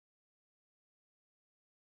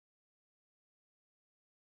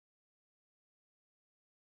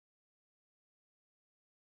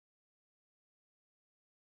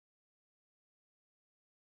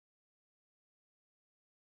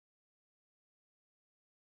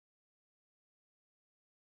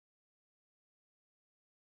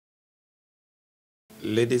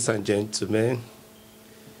Ladies and gentlemen,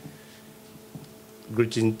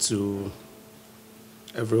 greeting to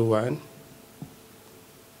everyone,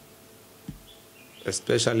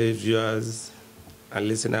 especially viewers and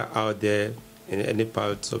listeners out there in any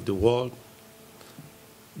parts of the world.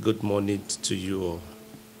 Good morning to you all.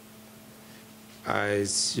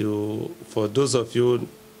 For those of you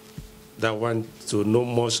that want to know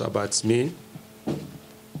much about me,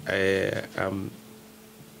 I am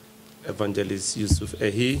Evangelist Yusuf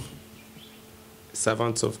Ehi,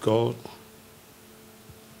 servant of God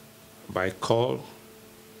by call,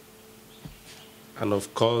 and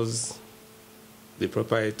of course, the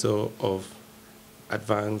proprietor of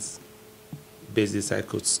Advanced Basic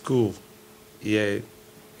Cycle School here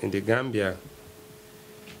in the Gambia.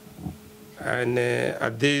 And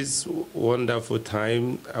at this wonderful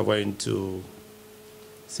time, I want to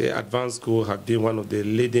say Advanced School have been one of the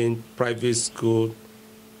leading private schools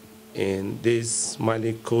in this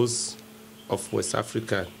Somali coast of West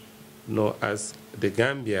Africa, known as the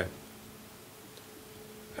Gambia.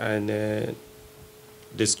 And the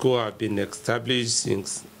school has been established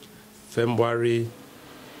since February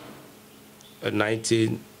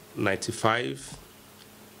 1995,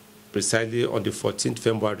 precisely on the 14th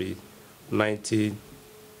February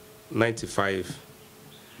 1995.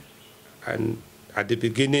 And at the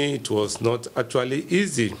beginning, it was not actually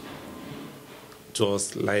easy. It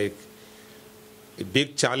was like a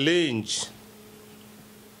big challenge.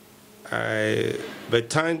 But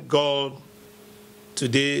thank God,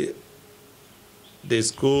 today, the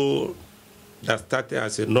school that started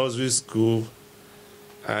as a nursery school,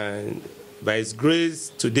 and by His grace,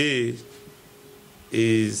 today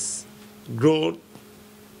is grown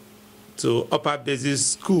to upper basic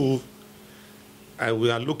school, and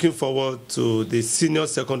we are looking forward to the senior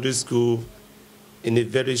secondary school in a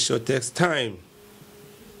very short time.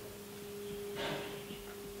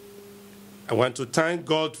 I want to thank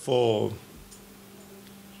God for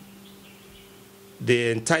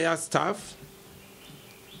the entire staff,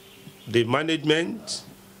 the management,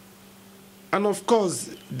 and of course,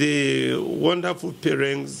 the wonderful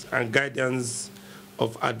parents and guardians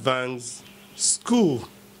of Advanced School.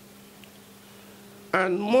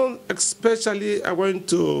 And more especially, I want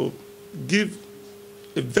to give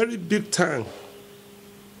a very big thank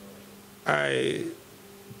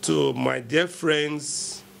to my dear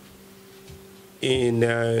friends in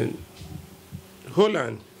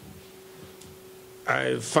Holland,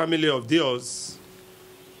 a family of theirs,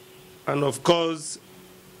 and of course,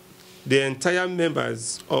 the entire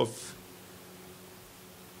members of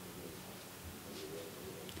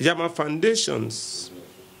Yama Foundations.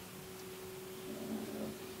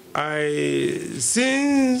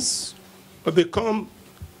 Since we become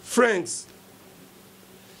friends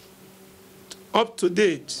up to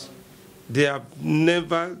date, they have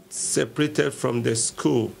never separated from the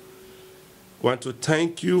school. I want to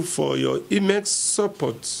thank you for your immense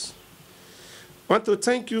support. I want to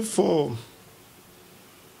thank you for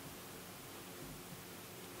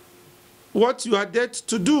what you are there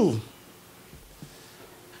to do.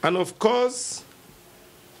 And of course,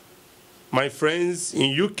 my friends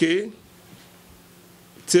in UK,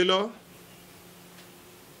 Taylor,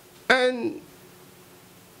 and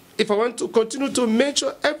if I want to continue to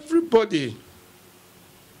mention everybody,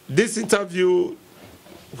 this interview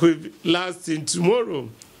will last in tomorrow.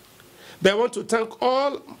 But I want to thank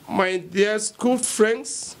all my dear school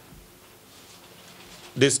friends,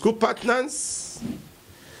 the school partners,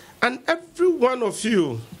 and every one of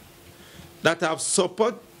you that have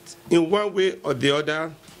supported in one way or the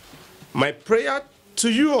other. My prayer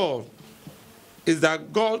to you all is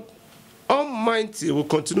that God Almighty will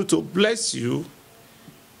continue to bless you,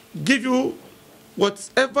 give you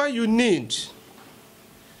whatever you need.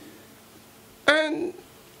 And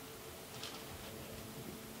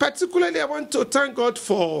particularly, I want to thank God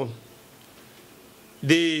for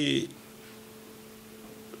the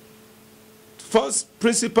first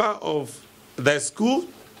principal of the school,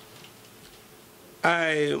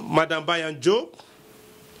 Madam Bayan Job.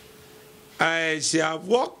 She has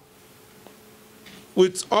worked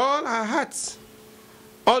with all her heart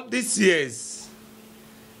all these years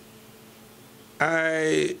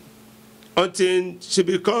until she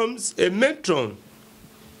becomes a matron.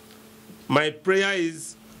 My prayer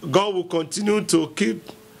is God will continue to keep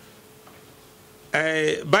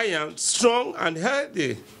Bayan strong and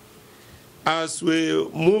healthy as we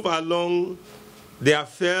move along the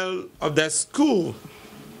affair of the school.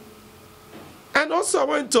 And also, I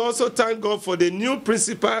want to thank God for the new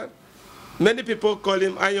principal. Many people call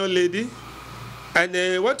him Iron Lady. And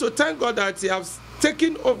I want to thank God that He has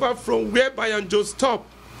taken over from where Bayan Joe stopped.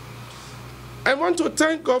 I want to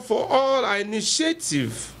thank God for all our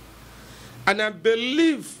initiative. And I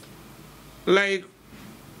believe, like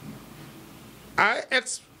our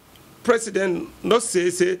ex-president not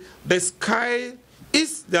say, the sky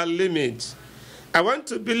is the limit. I want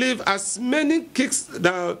to believe as many kids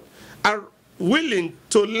that are willing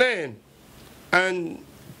to learn and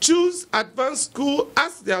choose advanced school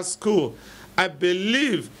as their school, I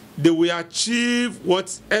believe they will achieve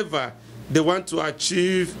whatever they want to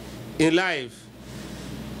achieve in life.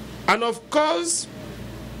 And of course,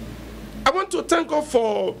 I want to thank God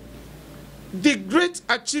for the great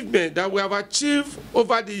achievement that we have achieved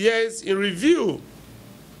over the years in review.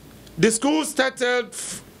 The school started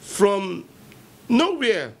from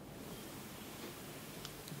nowhere.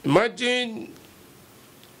 Imagine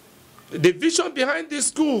the vision behind this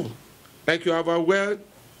school, like you have aware,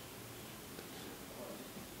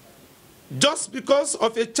 just because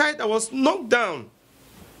of a child that was knocked down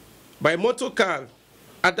by a motor car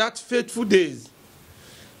at that fateful days.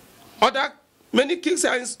 Many kids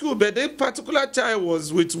are in school, but that particular child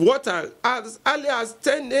was with water as early as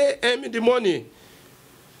 10 a.m. in the morning.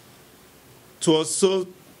 It was so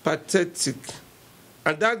pathetic.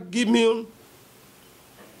 And that gave me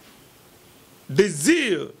the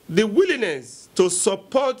zeal, the willingness to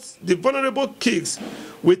support the vulnerable kids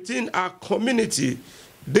within our community.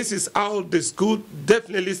 This is how the school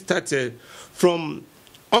definitely started, from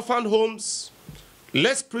orphan homes,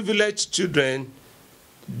 less privileged children.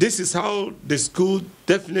 This is how the school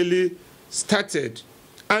definitely started.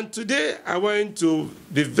 And today I want to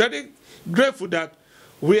be very grateful that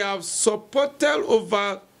we have supported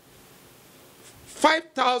over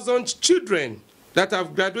 5,000 children that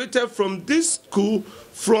have graduated from this school,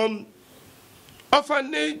 from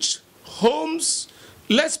orphanage homes,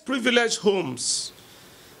 less privileged homes.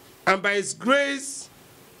 And by His grace,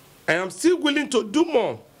 I am still willing to do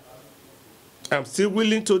more. I'm still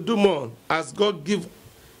willing to do more as God gives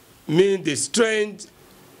me the strength,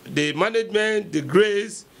 the management, the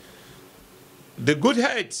grace, the good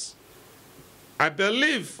head. I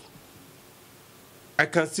believe I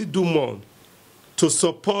can still do more to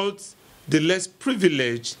support the less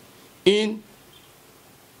privileged in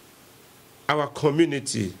our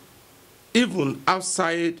community, even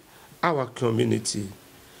outside our community.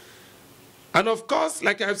 And of course,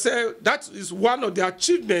 like I've said, that is one of the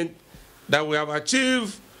achievements that we have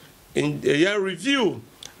achieved in the year review.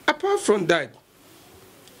 Apart from that,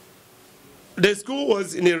 the school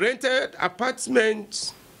was in a rented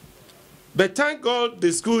apartment, but thank God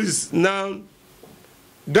the school is now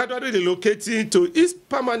gradually relocating to its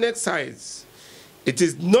permanent sites. It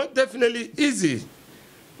is not definitely easy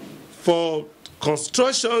for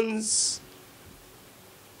constructions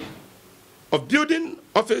of building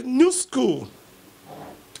of a new school.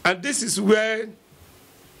 And this is where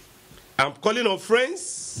I'm calling on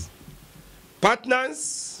friends,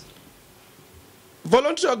 partners,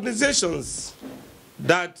 voluntary organizations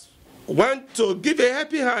that want to give a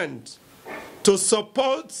happy hand to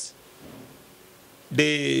support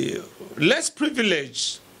the less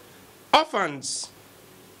privileged orphans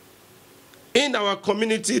in our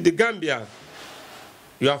community, the Gambia.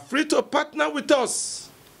 You are free to partner with us.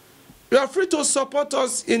 You are free to support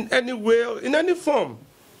us in any way, in any form,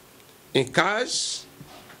 in cash,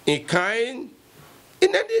 in kind,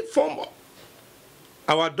 in any form.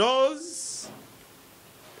 Our doors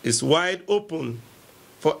is wide open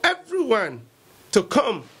for everyone to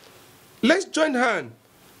come. Let's join hands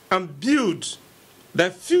and build the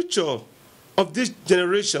future of these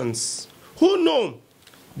generations. Who know,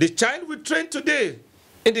 the child we train today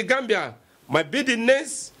in the Gambia might be the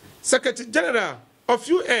next Secretary General of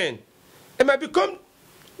UN. It might become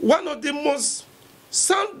one of the most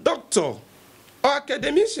sound doctors or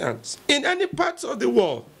academicians in any part of the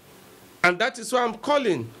world. And that is why I'm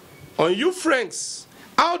calling on you friends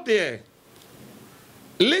out there,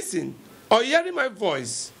 listen or hearing my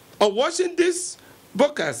voice or watching this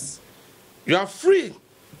broadcast. You are free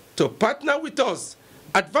to partner with us,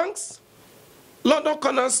 Advanced London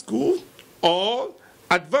Corner School or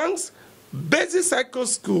Advanced Basic Cycle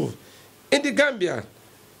School in the Gambia.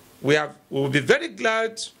 We will be very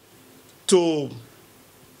glad to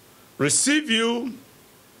receive you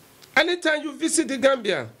anytime you visit the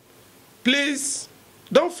Gambia. Please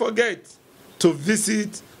don't forget to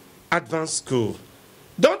visit Advanced School.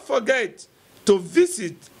 Don't forget to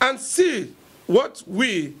visit and see what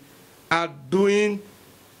we are doing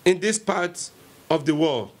in this part of the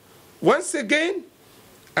world. Once again,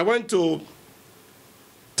 I want to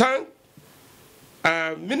thank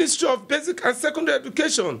Ministry of Basic and Secondary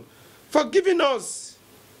Education for giving us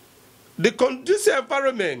the conducive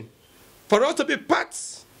environment for us to be part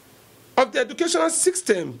of the educational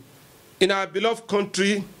system in our beloved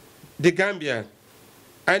country, the Gambia.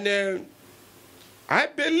 And I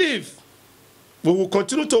believe we will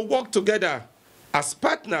continue to work together as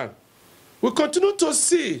partners. We'll continue to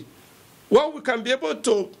see what we can be able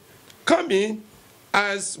to come in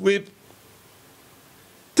as we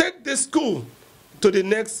take the school to the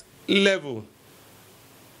next level.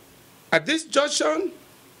 At this junction,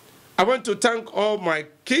 I want to thank all my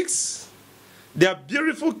kids. They are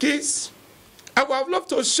beautiful kids. I would have loved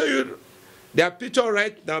to show you their picture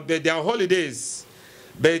right now, but they are holidays.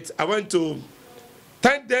 But I want to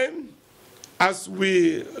thank them as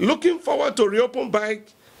we looking forward to reopen back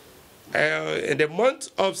in the month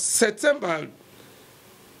of September.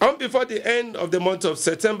 And before the end of the month of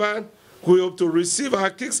September, we hope to receive our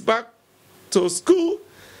kids back to school.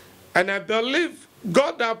 And I believe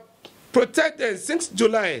God that protect them since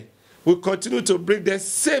July will continue to bring them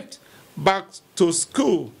safe back to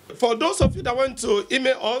school. For those of you that want to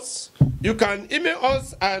email us, you can email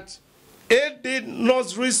us at AD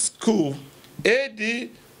Nursery School. AD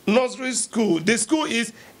Nursery School. The school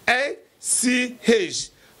is ACH.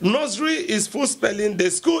 Nursery is full spelling.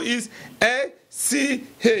 The school is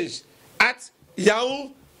ACH at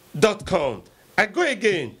yahoo.com. I go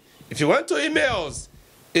again. If you want to email us,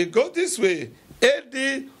 it goes this way.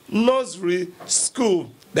 AD Nursery School.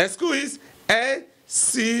 The school is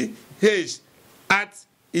ACH at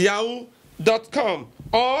yahoo.com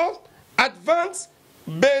or Advanced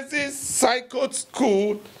Basic Psycho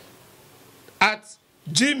School at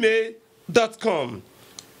gmail.com.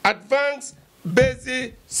 Advanced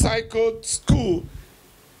Basic Psycho School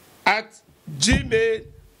at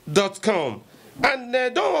gmail.com. And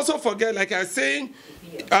don't also forget, like I was saying,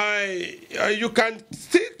 you can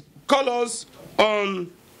still call us on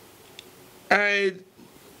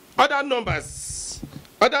other numbers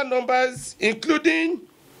including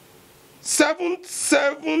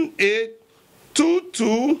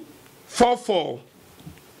 778-2244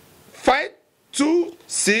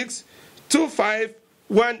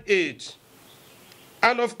 526-2518,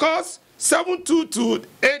 and of course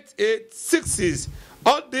 722-8866.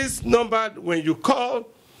 All these numbers, when you call,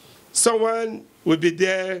 someone will be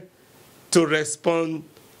there to respond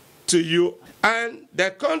to you. And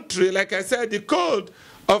the country, like I said, the code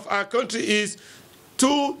of our country is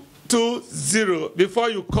 220. Before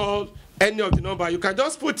you call any of the number, you can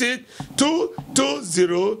just put it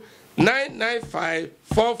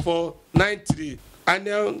 220-995-4493. And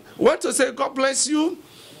I want to say God bless you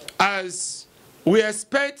as we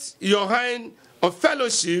expect your hand of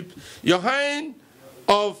fellowship, your hand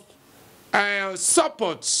of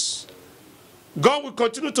support. God will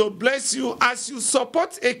continue to bless you as you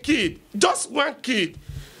support a kid, just one kid.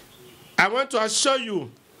 I want to assure you,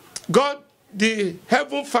 God, the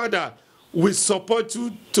Heavenly Father, will support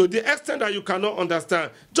you to the extent that you cannot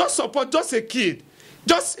understand. Just support just a kid,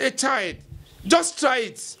 just a child. Just try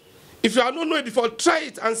it. If you are not knowing before, try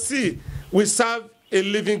it and see. We serve a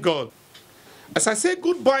living God. As I say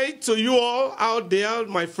goodbye to you all out there,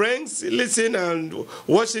 my friends, listening and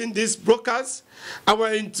watching this broadcast, I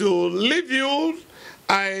want to leave you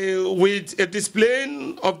with a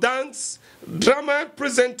display of dance, drama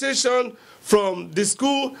presentation from the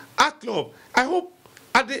school art club. I hope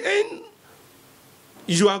at the end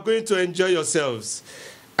you are going to enjoy yourselves.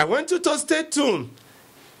 I want you to stay tuned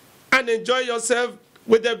and enjoy yourself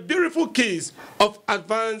with the beautiful kids of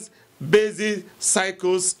Advanced Basic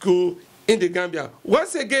Psycho School in the Gambia.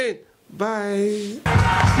 Once again, bye.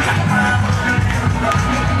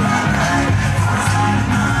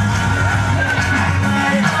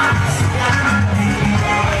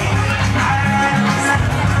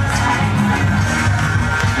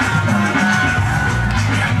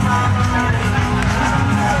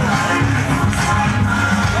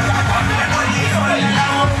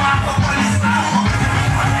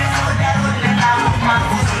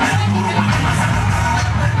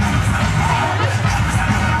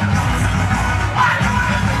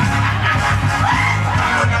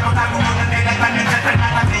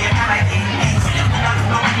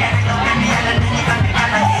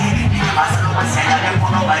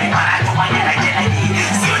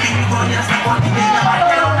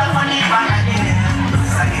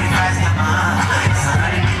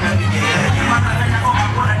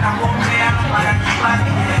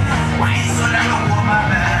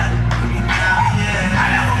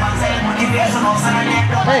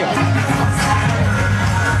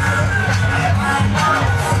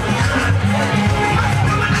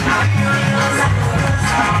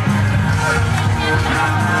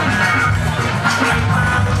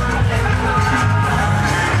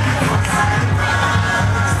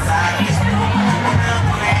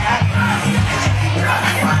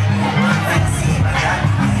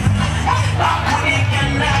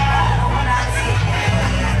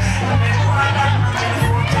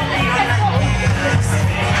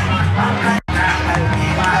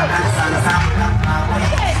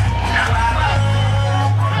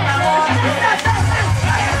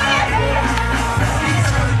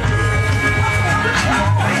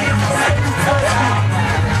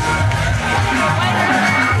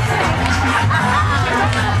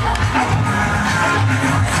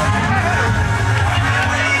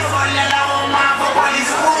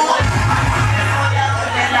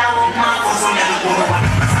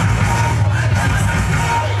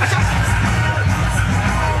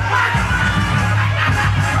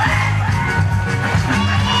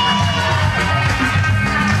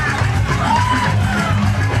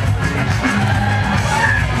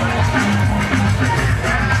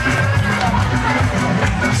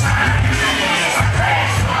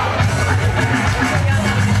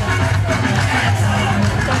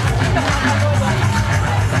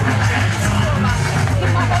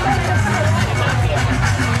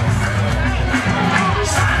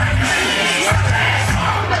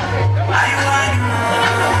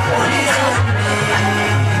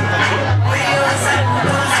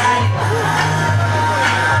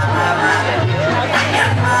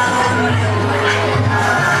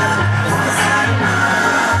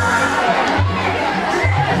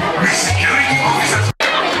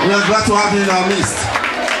 to have you in our midst.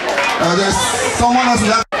 There's someone else we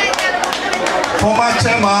have. Former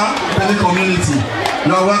chairman of the community.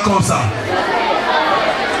 You are welcome, sir.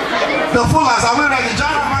 The fullers, are we ready?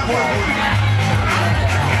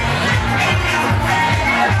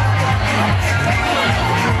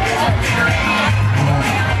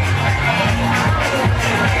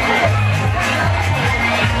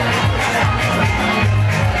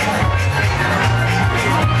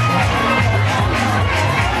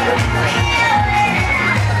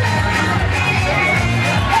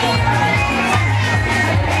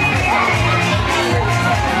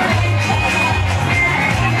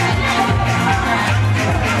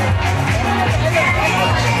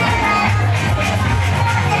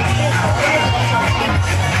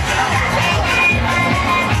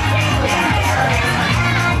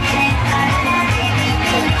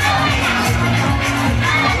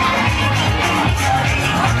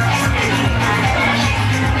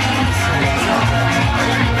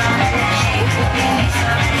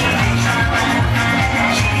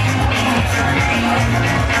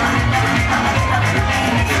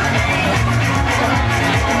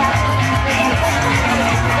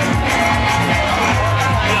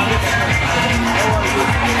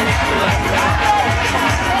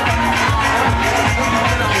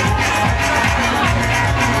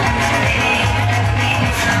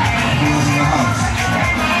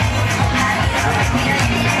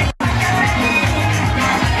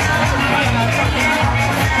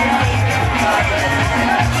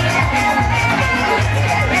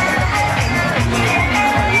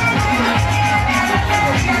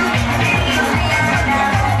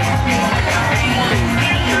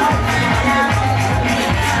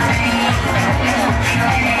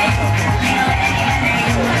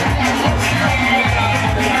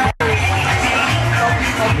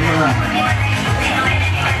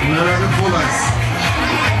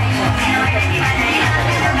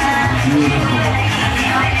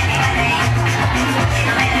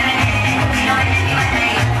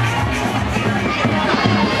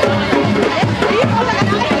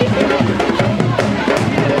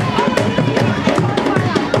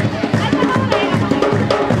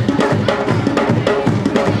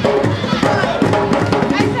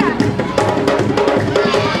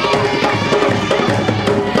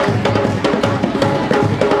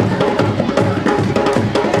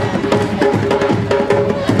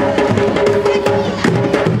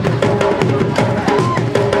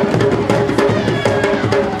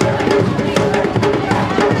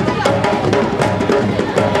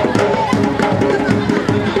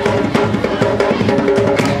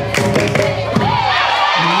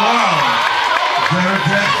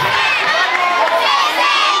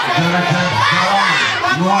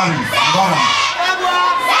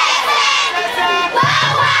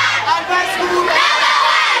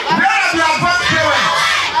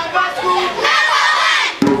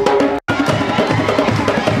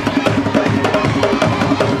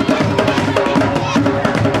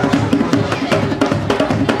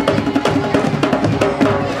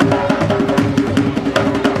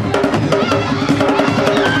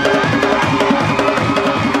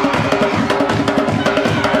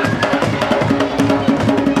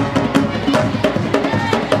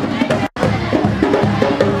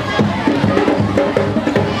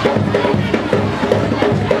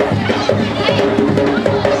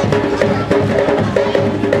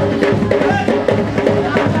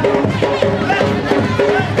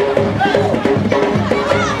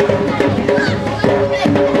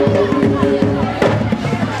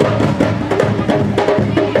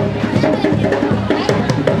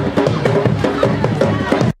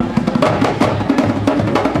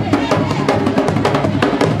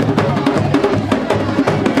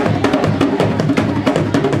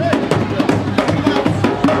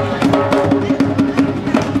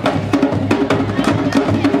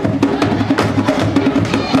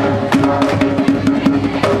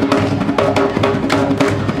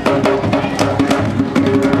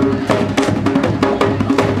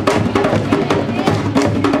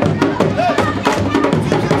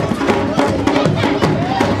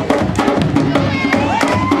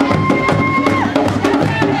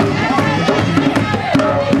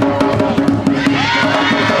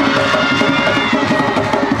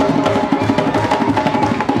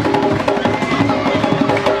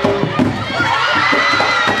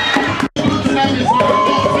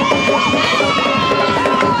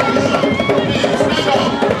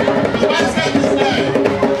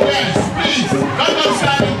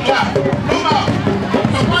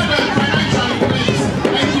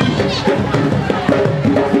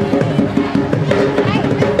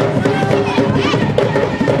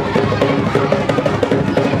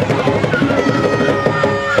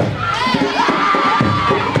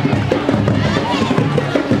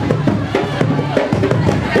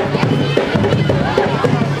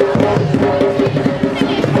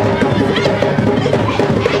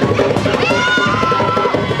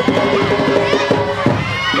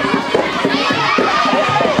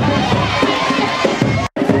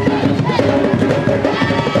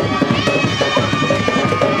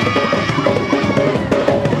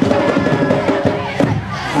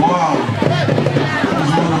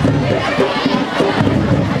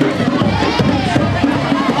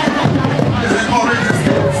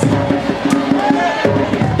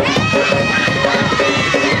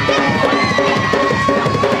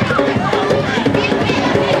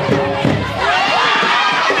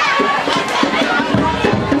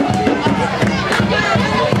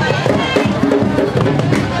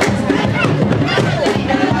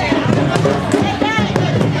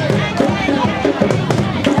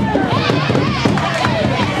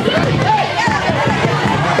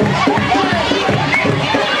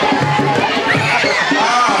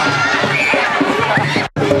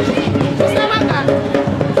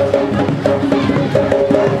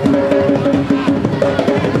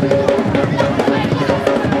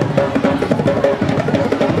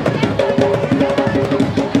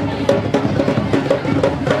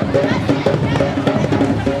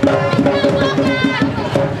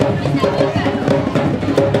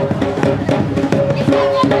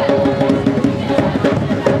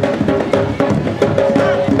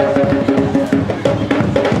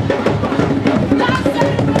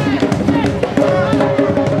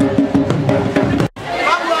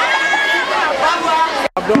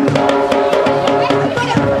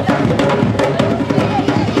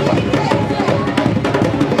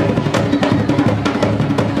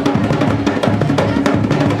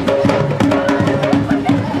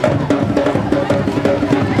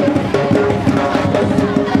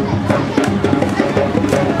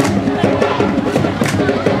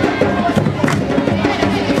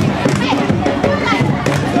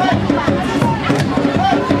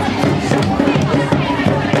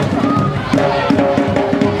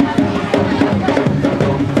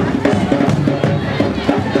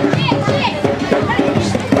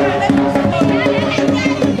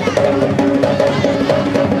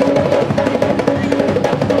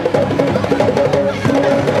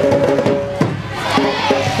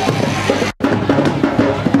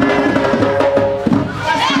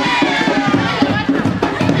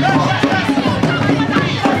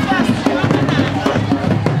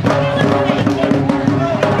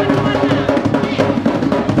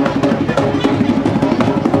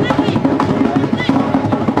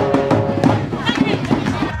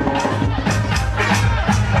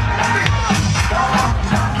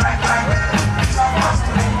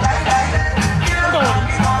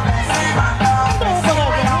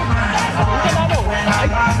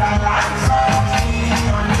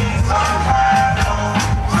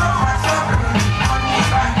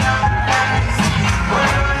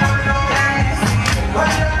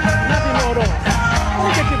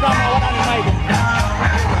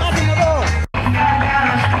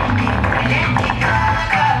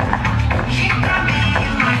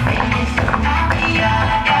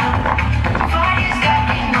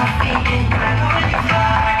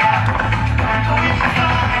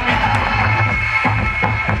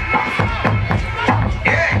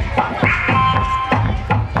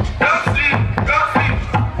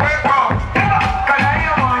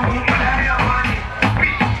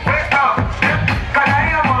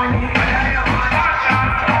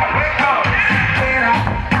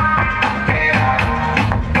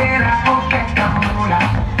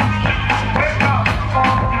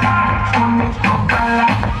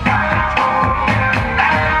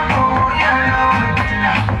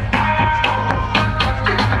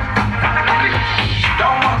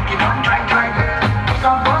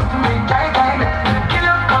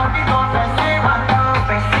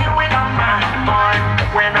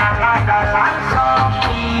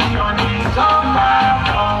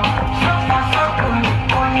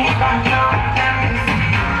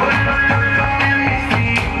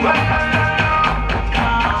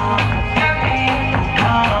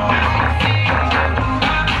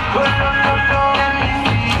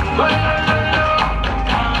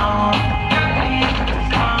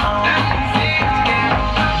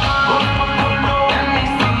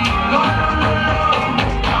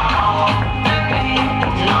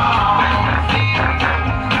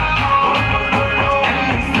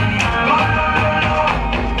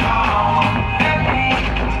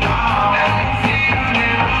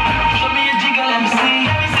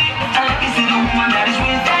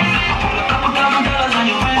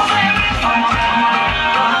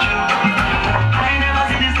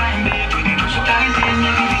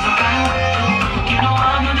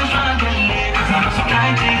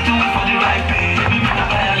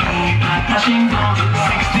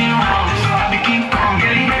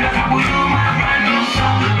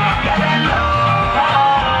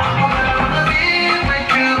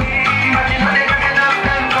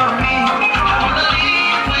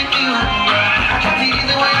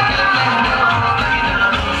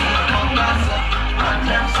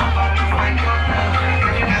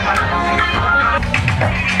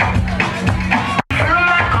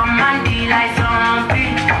 like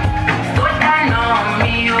zombie. Go down on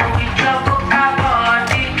me, oh, with your coca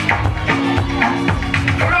body.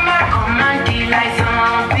 From my command, like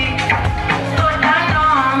zombie. Go down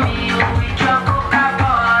on me, oh, with your coca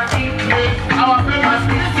body. Our famous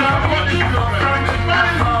sister, what is your front to the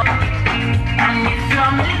floor? And if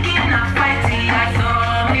you're making a fight, I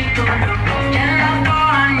saw me to look. Then I go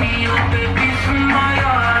on me, oh, baby, from my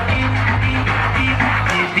yard.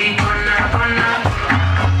 Baby, gonna.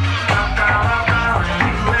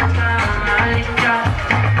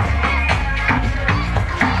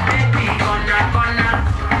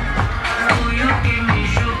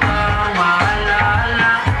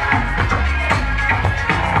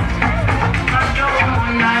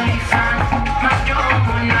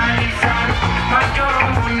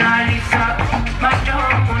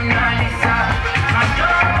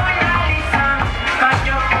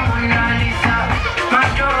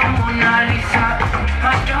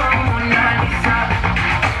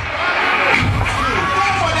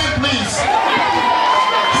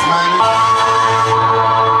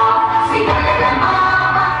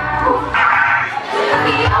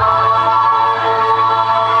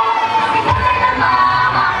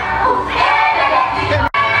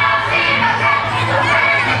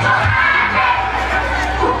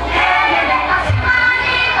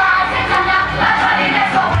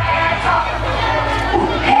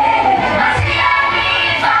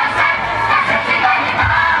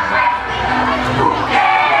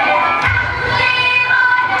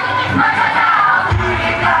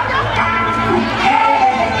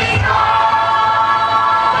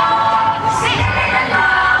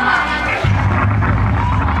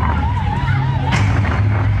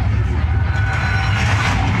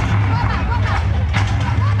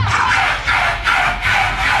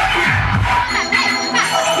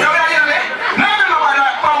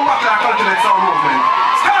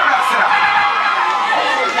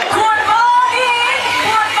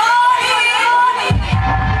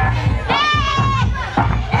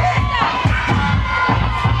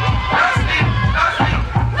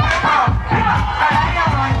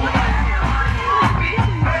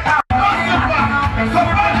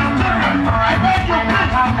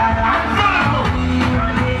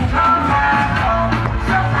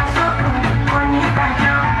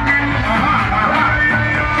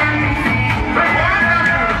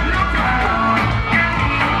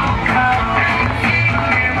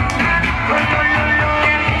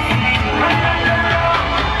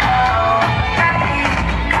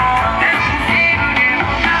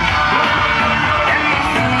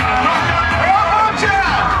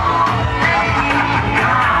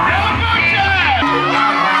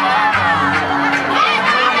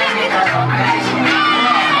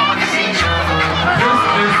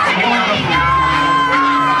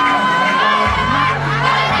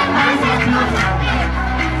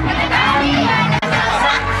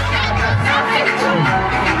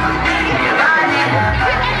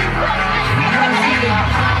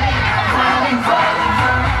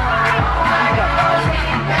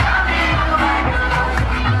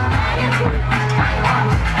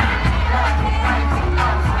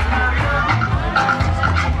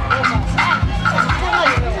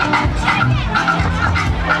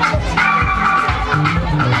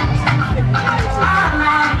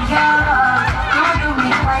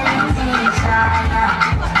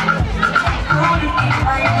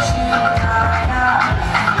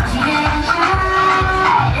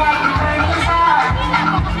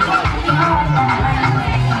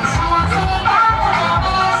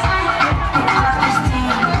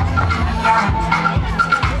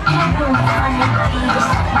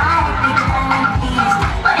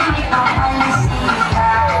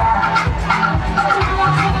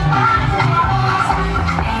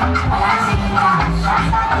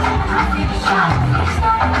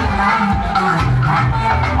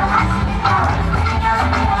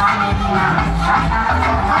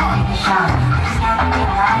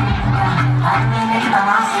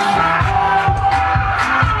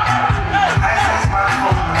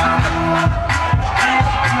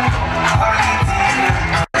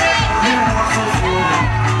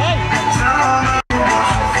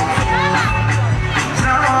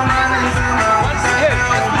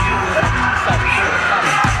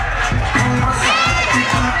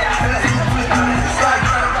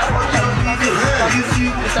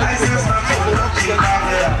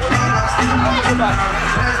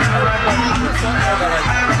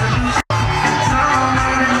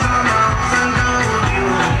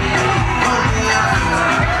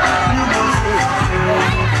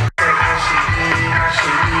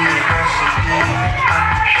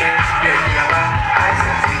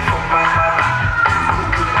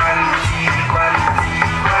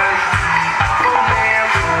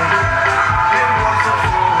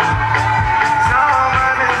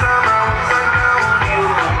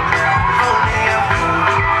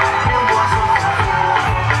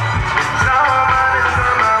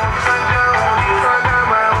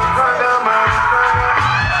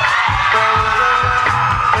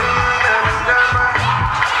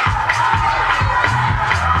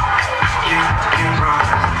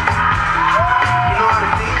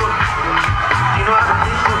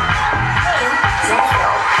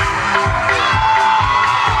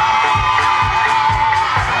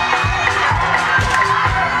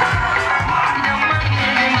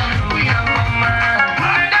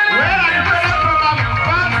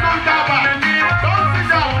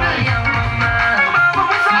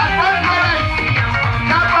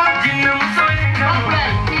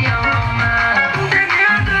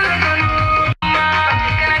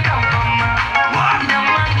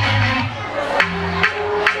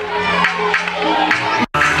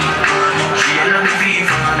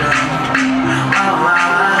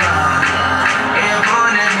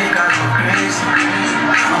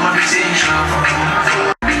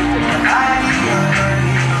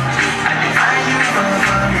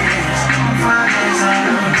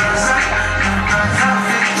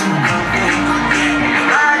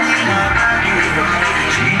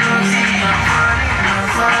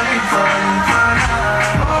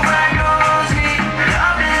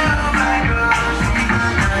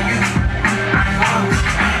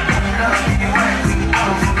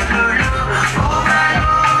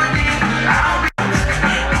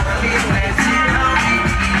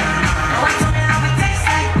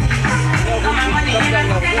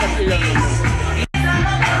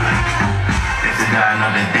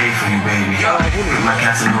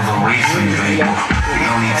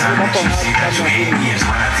 see that you hate me is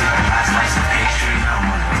when I take the last slice of pastry. I'm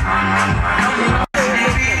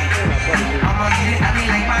I'ma get it, I mean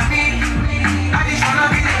like my feet. I just wanna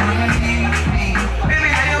be the one you need. Baby,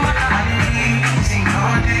 I don't wanna leave. Sing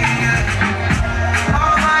all day, yeah.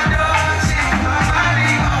 Oh my God, sing my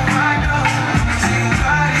body, oh my God. Sing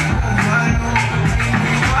body, oh my God.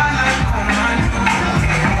 Oh my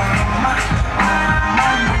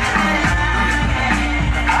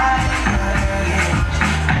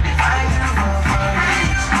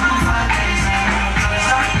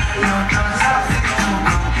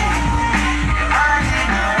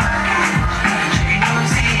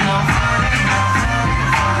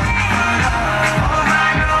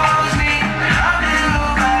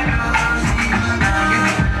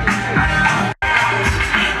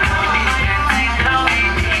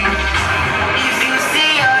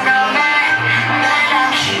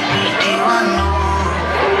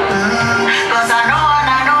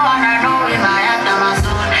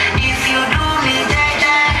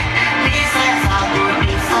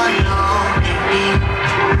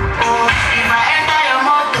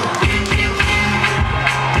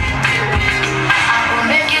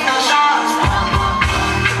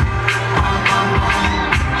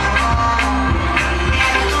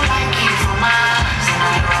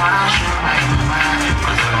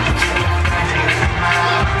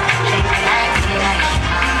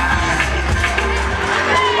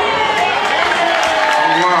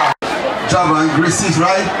Gracies,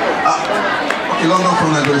 right? Okay, London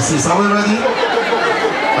from the Gracies. Are we ready?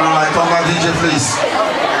 Alright, come on, DJ, please.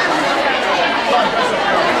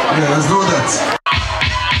 Yeah, let's do that.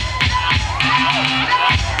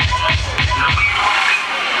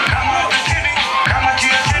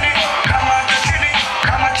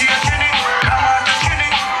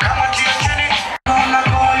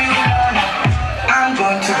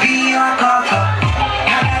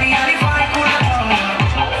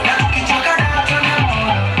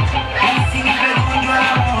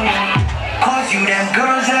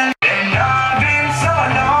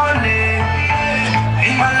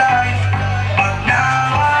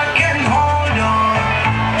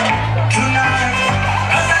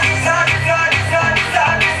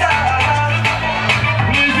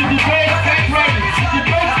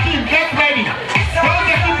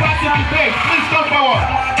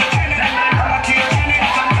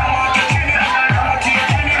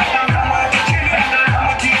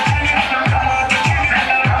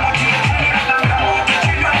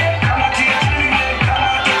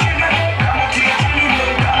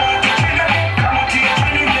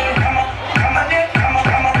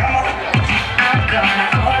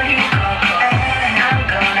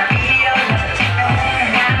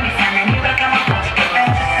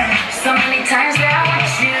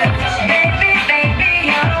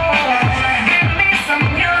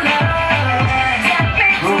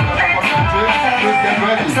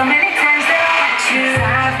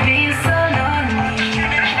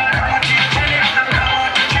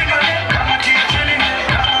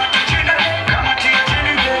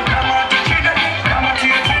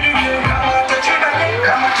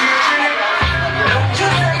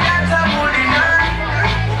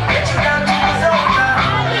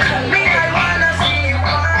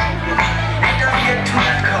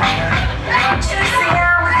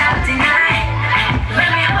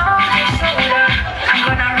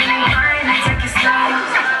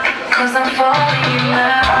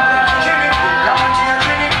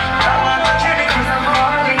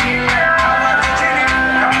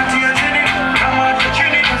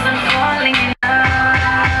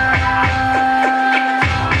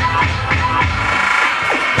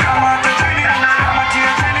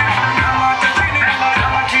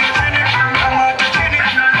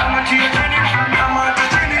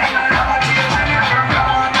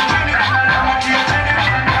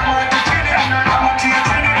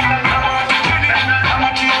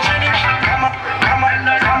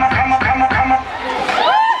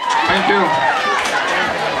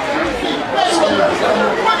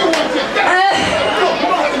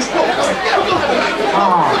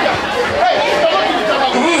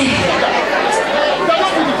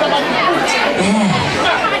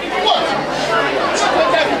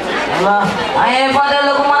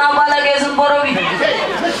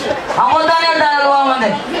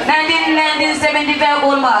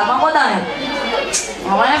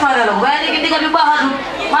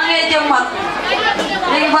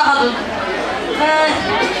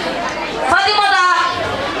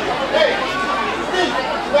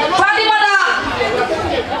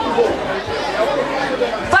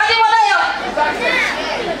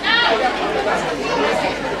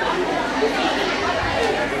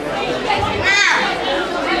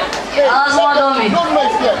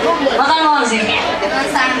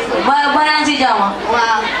 Bayang si jama.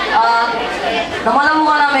 Wow. Nama lamu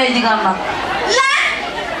kana meji kana. La.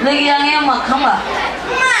 Lagi yang emak kamba.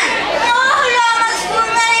 Man. Oh, la mas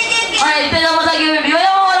pungai je. Ay, ite jama sa gibi. Yo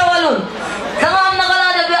yo wala walun. Sama am nakala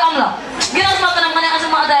ada be amla. Ginas makan ang kanya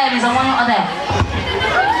asama ada ya bisa mono ada ya.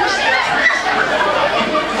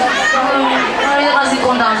 Ay, kasih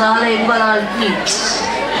kontak sa halay bukan ni.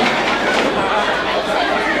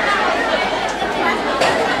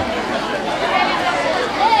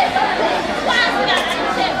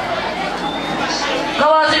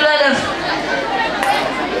 Kawan si Ledef.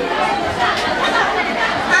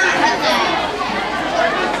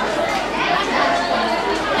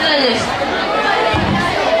 Ledef.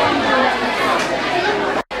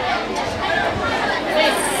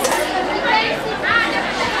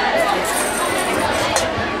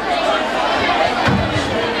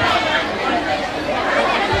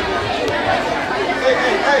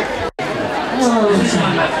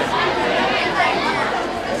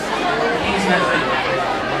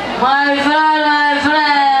 My friend.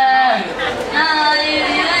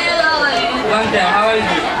 Long time, how are you?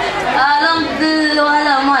 Alam tu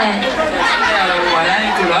wala mo eh. Wala ni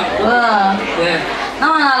tula. Wah. Yeah.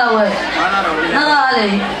 Nama nala weh. Mana rawi? Naga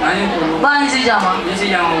ale. Main pulu. Bang si jama.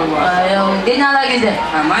 Isi yang mau buat. Ayo, dia lagi deh.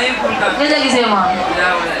 Main pulu tak. Dia lagi sema.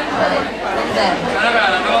 Ya boleh. Deh. Mana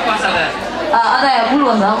berada? Kamu pas ada? Ada ya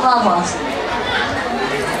bulu asa, apa pas?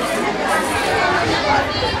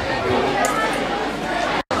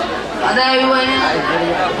 Ada ya ibu ini.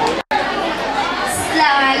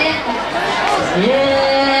 Assalamualaikum.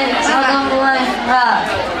 Salam buai.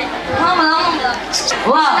 Mama lama.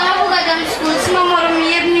 Wah. Aku kadang school semua orang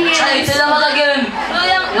mirip ni. Ay, tidak lagi.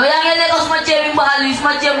 Yo yang ini kau semacam yang bahali,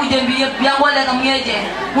 semacam hujan yang boleh kami aja.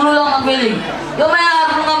 Mulu lang magbeli. Yo may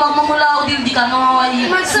harus nga magmamula ako din di ka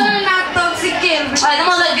nawawayi. Maksudnya nak toxic game. Ay,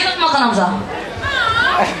 naman sa ginat makan ako sa.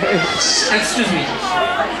 Excuse me.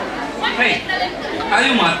 Hey, are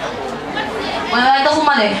you mad? Wala ito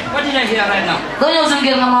kumali. What did I hear right now? Doon yung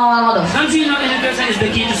sungkir na mawawala mo doon. Don't you know education is the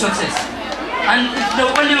key to success? And it's the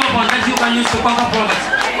only weapon that you can use to conquer poverty.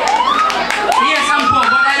 Yes, I'm poor,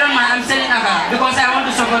 but I don't mind. I'm selling alcohol because I want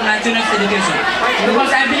to support my children's education.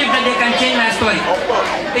 Because I believe that they can change my story.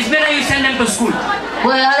 It's better you send them to school.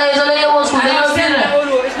 Wala, alay, so lalo mo school.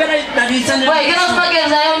 It's better that you send them Wait, to kina school. sumagir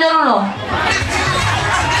sa ayaw niya rin, no?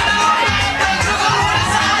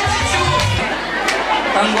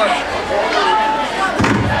 Thank God.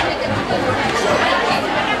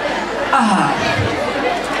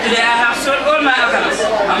 Today I have sold all my accounts.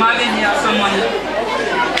 I'm having here some money.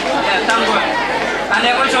 Yeah, thank God. And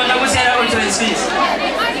I also negotiated also his fees.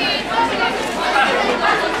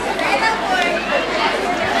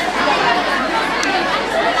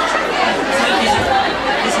 It's not easy.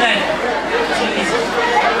 It's not easy.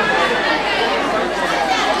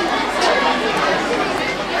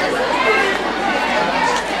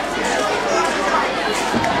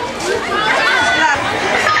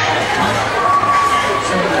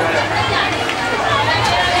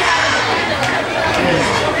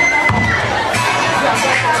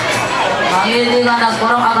 Hindi ka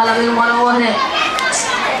nagkurang akalagay mo na mo eh.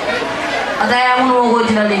 At ayaw mo nung ko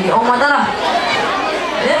dinaligi. O matara.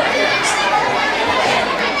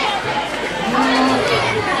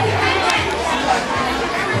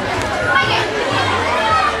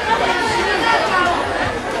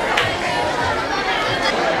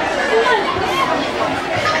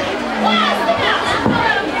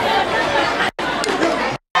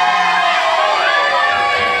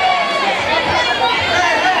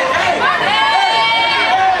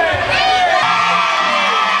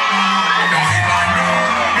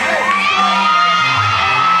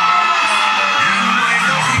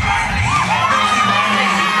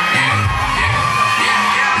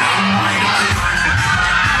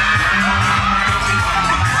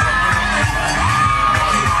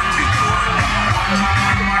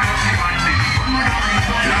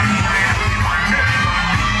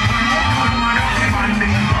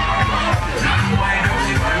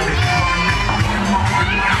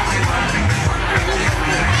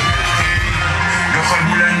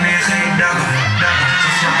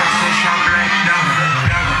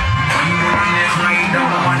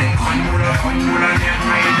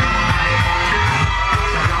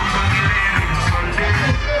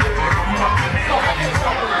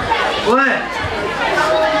 Woi,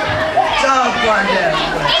 siapa dia?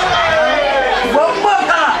 Bomba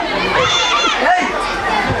kah? Hei,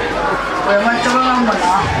 woi macam mana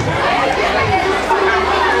lah?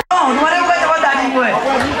 Oh, kemarin gue coba tadi gue.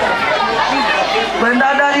 Benda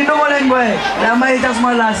dari itu boleh gue. Nama itu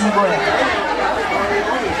semua lasi gue.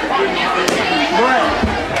 Gue.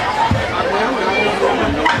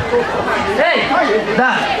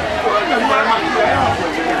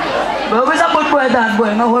 Bagus apa boy dah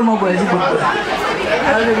boy, nggak hormat boy sih boy.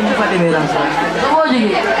 Kalau dia punya pada belang. Kau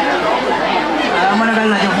juga. Mana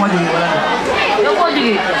kalau aja kau juga. Kau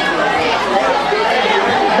juga.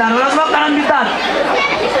 Taruhlah semua kanan kita.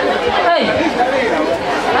 Hey,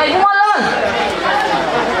 hey,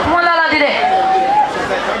 bumalal lagi deh.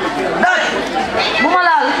 Dai,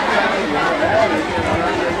 bumalal.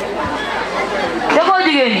 Dia kau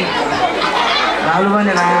juga ni. Lalu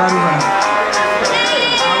mana kan?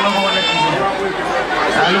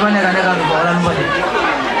 Lalu banyak kan orang boleh.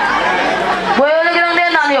 Boleh oleh kerang dia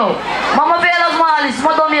nak yo. Mama pela semua alis,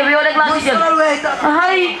 semua tu dia oleh kelas dia.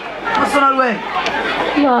 Hai, personal way.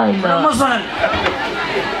 Ya Allah.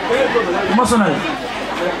 Emotional.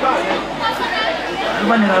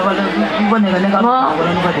 Banyak kan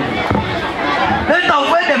orang boleh. Dia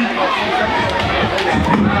tahu dem.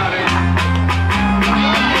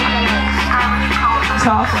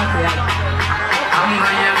 Siapa dia?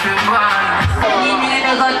 Ini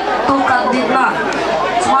dekat tukar ditna.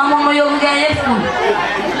 Semua mau yang gaya pun,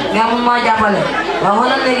 nggak mau macam apa. Bahwa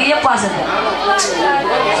lagi ya pas.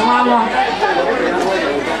 Semua mau.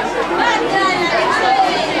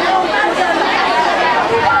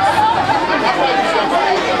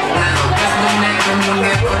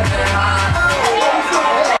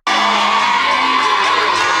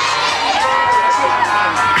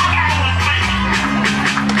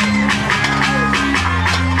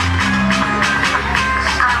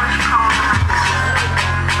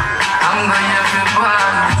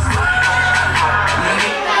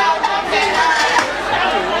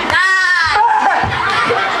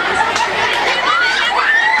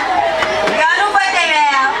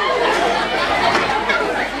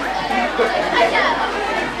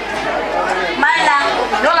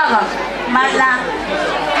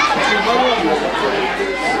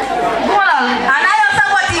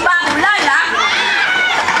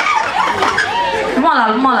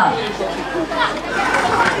 Malal.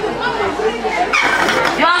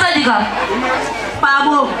 Yang saya juga. Pak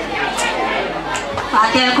Bu.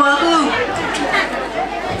 Pakai aku.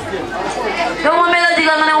 Yang mau mela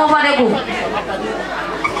juga mana mau pakai aku.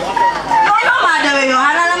 Kau ada beyo.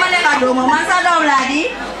 Hana nama ni kado. Masa dah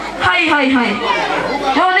lagi. Hai.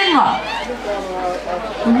 Yang ni nggak?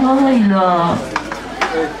 Alhamdulillah.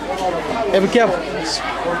 Be careful.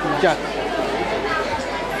 Jack.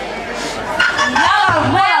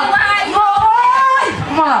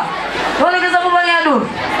 Malah, boleh kita buat aduh.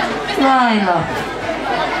 Lah.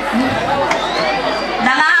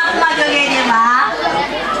 Dengan apa maju gini mak?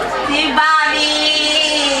 Si babi.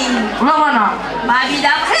 Ulah mana? Babi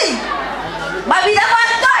dapat. Babi dapat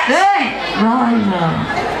toy. Lah.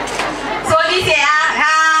 So di saya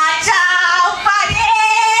kacau padi.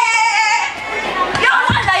 Yang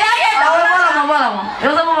mana ya? Malam.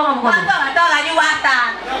 Yang sama malam kau. Tahu lagi watan.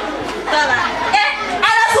 Tahu lah.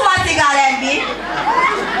 Ada semua tiga lembi.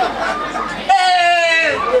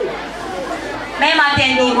 Memang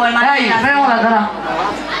tendi boy mana? Memang lah darah.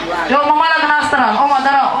 Jauh mama lah kena astral. Oh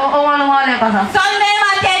darah. Oh malu malu pasal. Son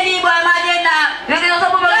memang tendi boy mana nak? Jadi kita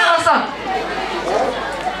semua balik kosong.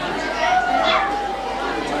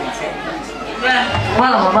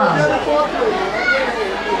 Malam.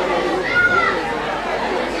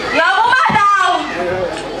 Ya mama tahu.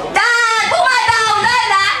 Dan mama tahu dah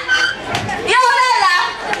lah. Ya dah lah.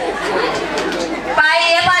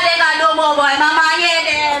 Pai pada kado boy mama ye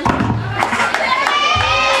den.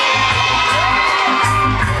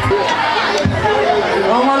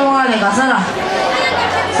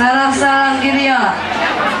 Sarang gini ya.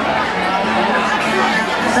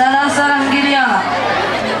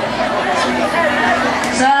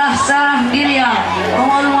 Sarang gini ya.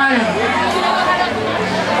 Ngomong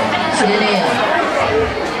sini ya.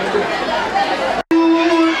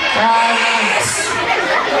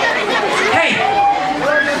 Hey,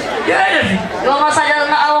 ya ada sih. Kau masa jalan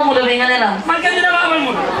awam muda bengan lah. Makan tidak awam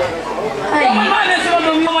muda. Hai. Mana semua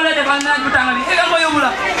demi malah depan nak bertangan ni. Kamu yang mula.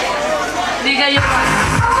 Tiga yuk.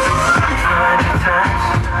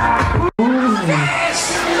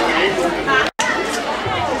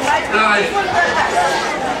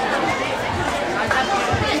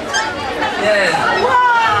 Yes.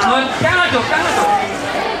 Jangan tu. Because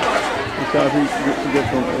he gets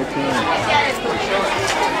on the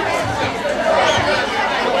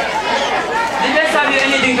Did they serve you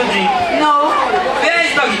anything to drink? No. Where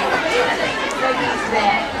is Doggy?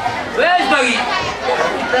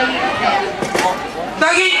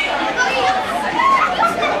 Doggy!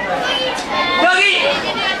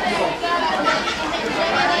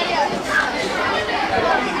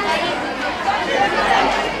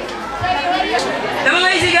 Kamu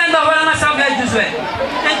nggak isi kan? Bawa orang masuk ke itu suai.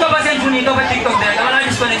 Yang kau pasang juni, kau pakai TikTok deh. Kamu nggak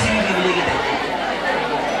diskonasi ini.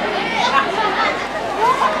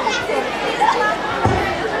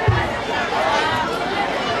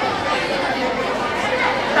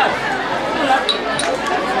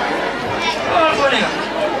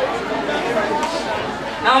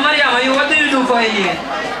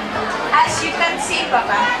 As you can see,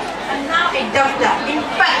 Papa, I'm now a doctor. In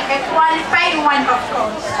fact, a qualified one, of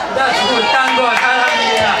course. That's good. Thank God.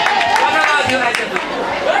 Alhamdulillah. What about you, Aisha?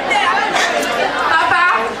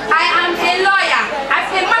 Papa, I am a lawyer. As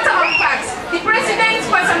a matter of fact, the president's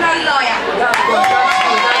personal lawyer. That's good. That's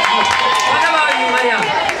good. That's good. What about you, Mariam?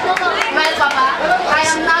 Well, Papa, I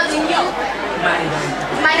am now the new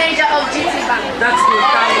manager of GT Bank. That's good.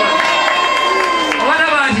 Thank God. What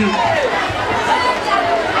about you?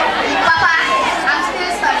 Papa, I'm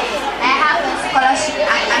still studying. I have a scholarship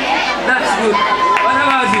at America. That's good. What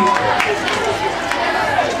about you?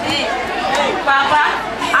 Papa,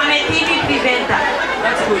 I'm a TV presenter.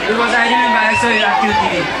 That's good, because I remember I saw you at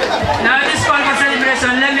QTV. Now this call for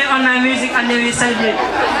celebration, let me on my music and then we celebrate.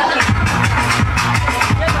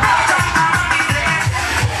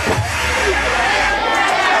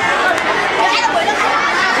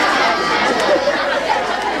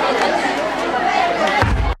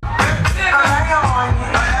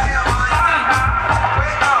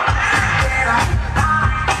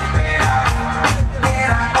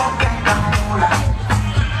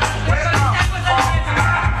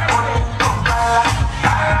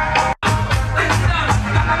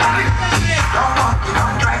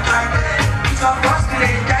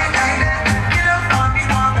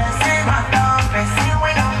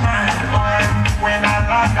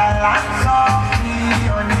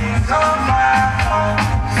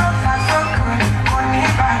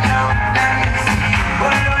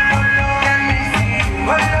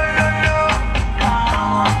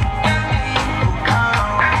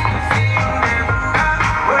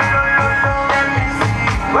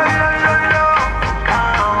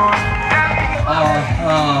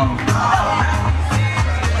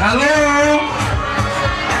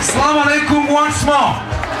 Once more,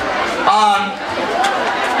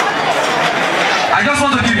 I just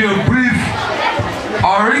want to give you a brief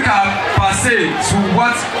recap per se to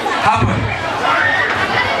what happened.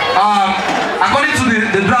 According to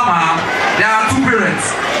the drama, there are two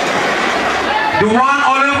parents. The one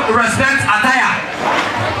only respects attire.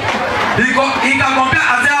 He can compare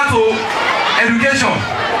attire to education,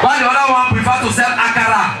 while the other one prefers to sell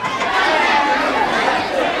akara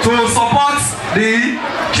to support the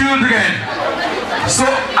children. So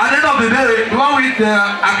at the end of the day, the one with the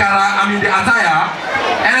akara, the attire,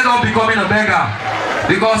 ended up becoming a beggar.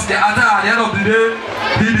 Because the attire, at the end of the day,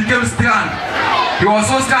 he became stranded. He was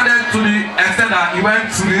so stranded to the extent that he went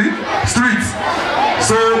to the streets.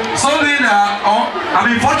 So something that,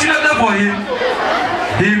 fortunately for him,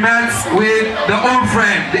 he met with the old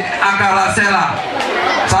friend, the akara seller.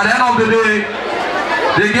 So at the end of the day,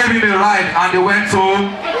 they gave him a ride and they went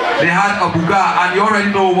home. They had a buga, and you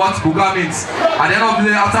already know what buga means. At the end of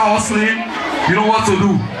the day, after hustling, you know what to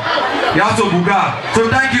do. You have to buga. So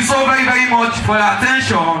thank you so very, very much for your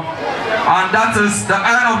attention. And that is the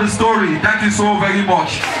end of the story. Thank you so very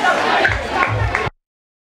much.